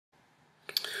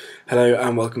Hello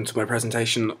and welcome to my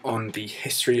presentation on the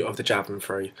history of the javelin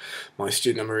throw. My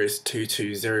student number is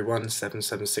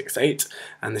 22017768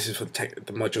 and this is for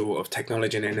the module of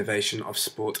Technology and Innovation of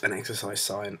Sport and Exercise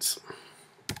Science.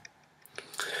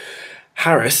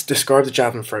 Harris described the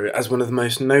javelin throw as one of the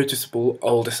most noticeable,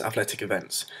 oldest athletic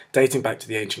events, dating back to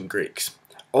the ancient Greeks.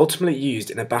 Ultimately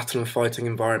used in a battle and fighting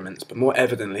environment, but more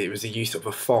evidently it was the use of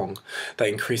a thong that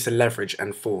increased the leverage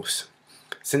and force.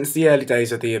 Since the early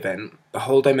days of the event, the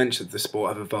whole dimensions of the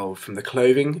sport have evolved from the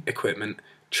clothing, equipment,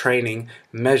 training,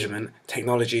 measurement,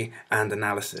 technology, and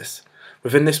analysis.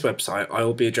 Within this website, I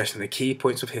will be addressing the key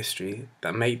points of history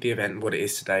that made the event what it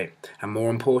is today, and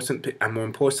more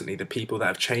importantly, the people that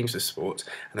have changed the sport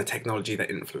and the technology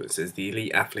that influences the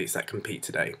elite athletes that compete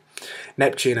today.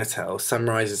 Neptune et al.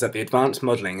 Summarizes that the advanced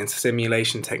modelling and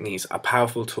simulation techniques are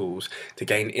powerful tools to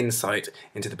gain insight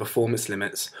into the performance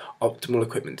limits, optimal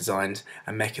equipment designs,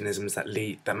 and mechanisms that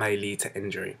may lead to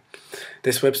injury.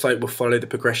 This website will follow the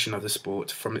progression of the sport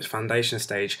from its foundation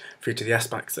stage through to the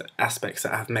aspects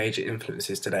that have major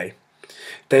influences today.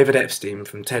 David Epstein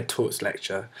from TED Talks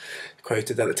lecture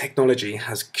quoted that the technology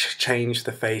has changed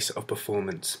the face of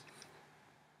performance.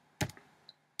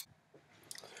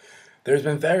 There has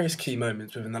been various key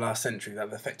moments within the last century that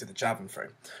have affected the javelin throw.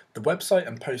 The website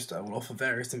and poster will offer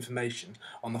various information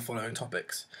on the following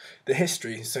topics: the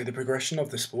history, so the progression of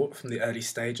the sport from the early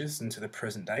stages into the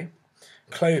present day;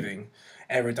 clothing,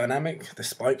 aerodynamic, the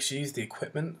spikes used, the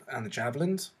equipment, and the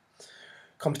javelins;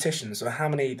 competitions, so how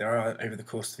many there are over the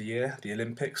course of the year, the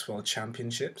Olympics, World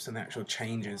Championships, and the actual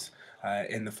changes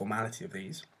in the formality of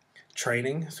these;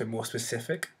 training, so more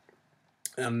specific,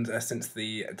 and since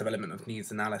the development of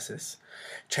needs analysis,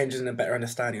 changes in a better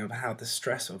understanding of how the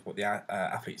stress of what the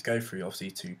athletes go through, obviously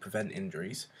to prevent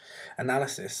injuries;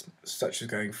 analysis, such as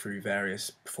going through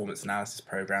various performance analysis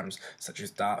programs such as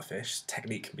Dartfish,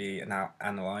 technique can be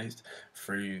analysed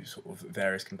through sort of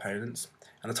various components;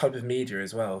 and the type of media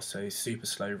as well, so super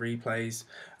slow replays,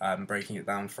 breaking it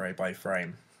down frame by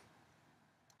frame.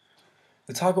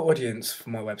 The target audience for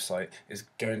my website is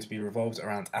going to be revolved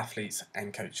around athletes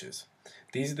and coaches.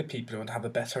 These are the people who want to have a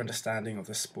better understanding of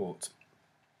the sport.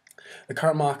 The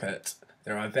current market,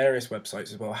 there are various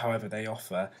websites as well, however they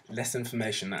offer less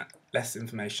information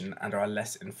and are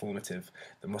less informative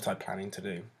than what I'm planning to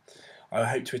do. I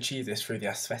hope to achieve this through the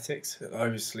aesthetics,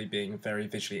 obviously being very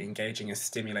visually engaging and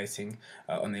stimulating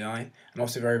on the eye, and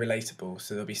also very relatable,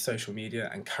 so there'll be social media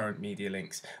and current media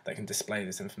links that can display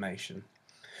this information.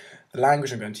 The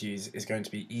language I'm going to use is going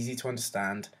to be easy to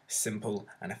understand, simple,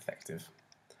 and effective.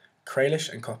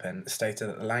 Kralish and Koppen stated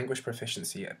that the language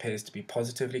proficiency appears to be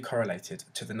positively correlated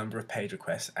to the number of page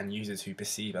requests and users who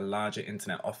perceive a larger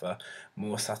internet offer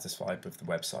more satisfied with the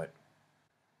website.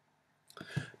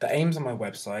 The aims of my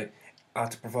website are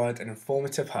to provide an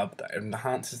informative hub that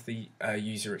enhances the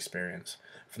user experience.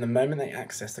 From the moment they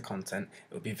access the content,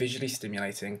 it will be visually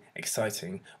stimulating,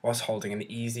 exciting, whilst holding an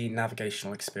easy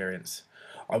navigational experience.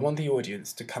 I want the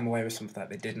audience to come away with something that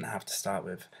they didn't have to start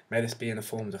with. May this be in the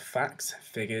forms of facts,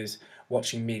 figures,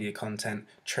 watching media content,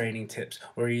 training tips,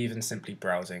 or even simply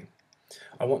browsing.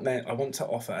 I want to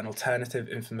offer an alternative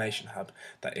information hub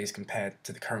that is compared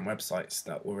to the current websites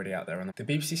that are already out there. The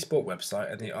BBC Sport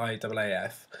website and the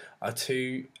IAAF are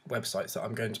two websites that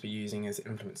I'm going to be using as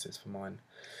influences for mine.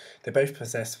 They both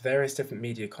possess various different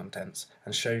media contents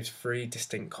and show 3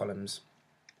 distinct columns.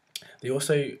 They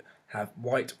also have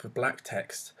white with black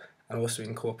text and also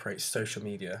incorporate social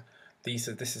media. This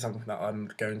is something that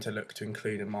I'm going to look to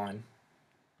include in mine.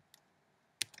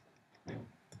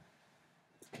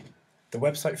 The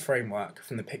website framework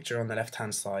from the picture on the left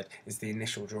hand side is the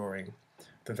initial drawing. At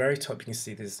the very top you can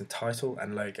see there's the title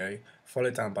and logo,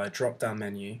 followed down by a drop down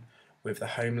menu with the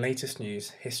home, latest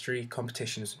news, history,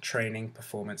 competitions, training,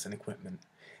 performance and equipment.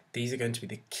 These are going to be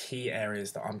the key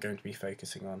areas that I'm going to be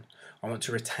focusing on. I want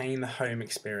to retain the home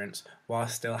experience while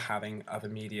still having other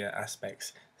media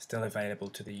aspects still available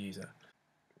to the user.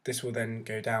 This will then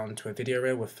go down to a video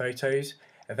reel with photos,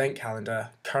 event calendar,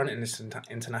 current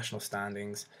international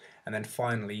standings, and then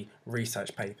finally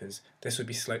research papers. This would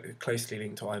be closely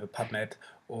linked to either PubMed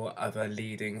or other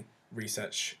leading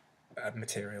research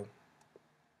material.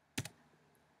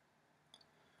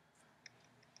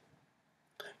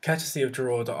 Courtesy of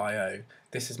Draw.io,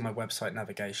 this is my website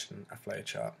navigation, a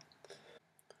flowchart.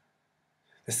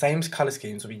 The same colour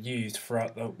schemes will be used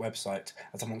throughout the website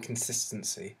as I want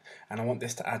consistency, and I want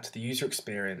this to add to the user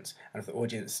experience and for the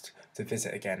audience to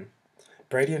visit again.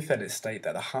 Brady and Phillips state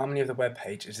that the harmony of the web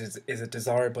page is a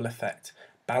desirable effect.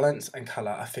 Balance and colour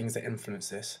are things that influence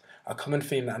this. A common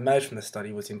theme that emerged from the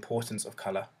study was the importance of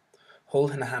colour. Hall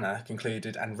and Hanna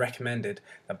concluded and recommended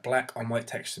that black on white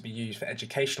text should be used for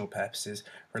educational purposes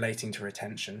relating to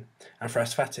retention, and for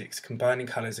aesthetics, combining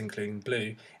colours including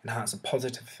blue enhance a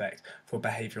positive effect for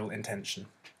behavioural intention.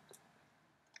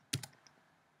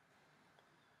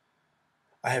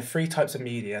 I have 3 types of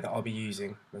media that I'll be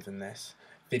using within this.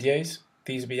 Videos.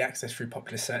 These will be accessed through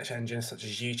popular search engines such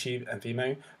as YouTube and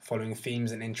Vimeo, following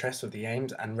themes and interests of the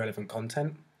aims and relevant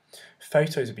content.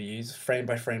 Photos will be used, frame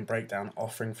by frame breakdown,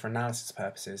 offering for analysis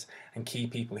purposes and key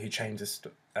people who change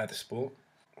the sport.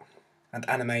 And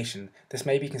animation. This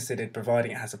may be considered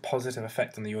providing it has a positive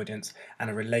effect on the audience and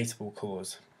a relatable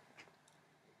cause.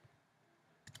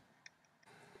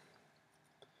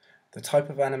 The type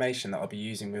of animation that I'll be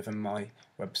using within my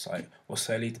website will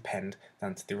solely depend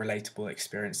on the relatable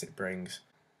experience it brings.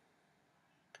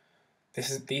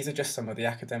 These are just some of the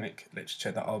academic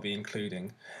literature that I'll be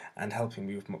including and helping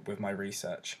me with my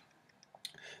research.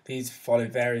 These follow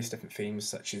various different themes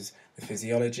such as the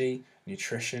physiology,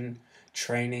 nutrition,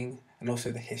 training, and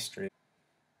also the history.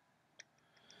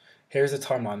 Here is a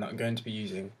timeline that I'm going to be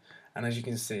using, and as you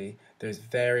can see, there's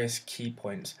various key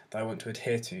points that I want to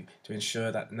adhere to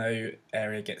ensure that no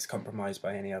area gets compromised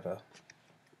by any other.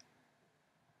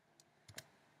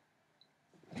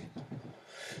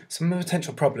 Some of the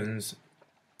potential problems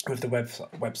with the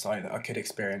website that I could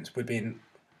experience would be an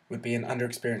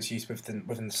underexperienced use within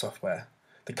the software,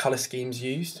 the colour schemes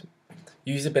used,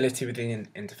 usability within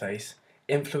the interface,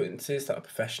 influences that are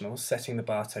professional, setting the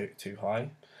bar too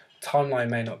high, timeline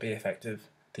may not be effective,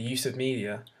 the use of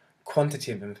media,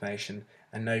 quantity of information,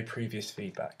 and no previous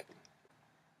feedback.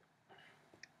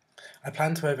 I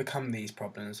plan to overcome these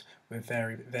problems with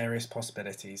various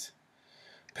possibilities.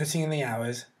 Putting in the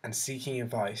hours and seeking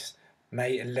advice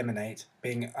may eliminate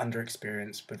being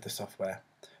underexperienced with the software.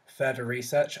 Further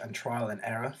research and trial and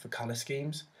error for colour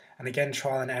schemes, and again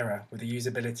trial and error with the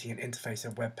usability and interface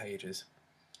of web pages.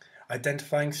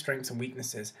 Identifying strengths and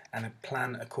weaknesses and a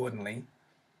plan accordingly.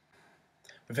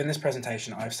 Within this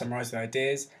presentation, I have summarised the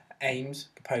ideas, aims,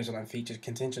 proposal and featured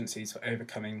contingencies for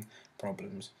overcoming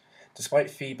problems.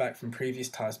 Despite feedback from previous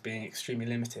tasks being extremely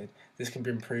limited, this can be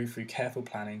improved through careful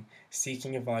planning,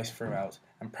 seeking advice throughout,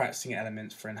 and practicing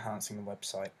elements for enhancing the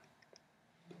website.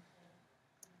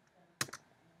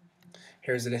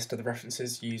 Here is a list of the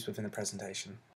references used within the presentation.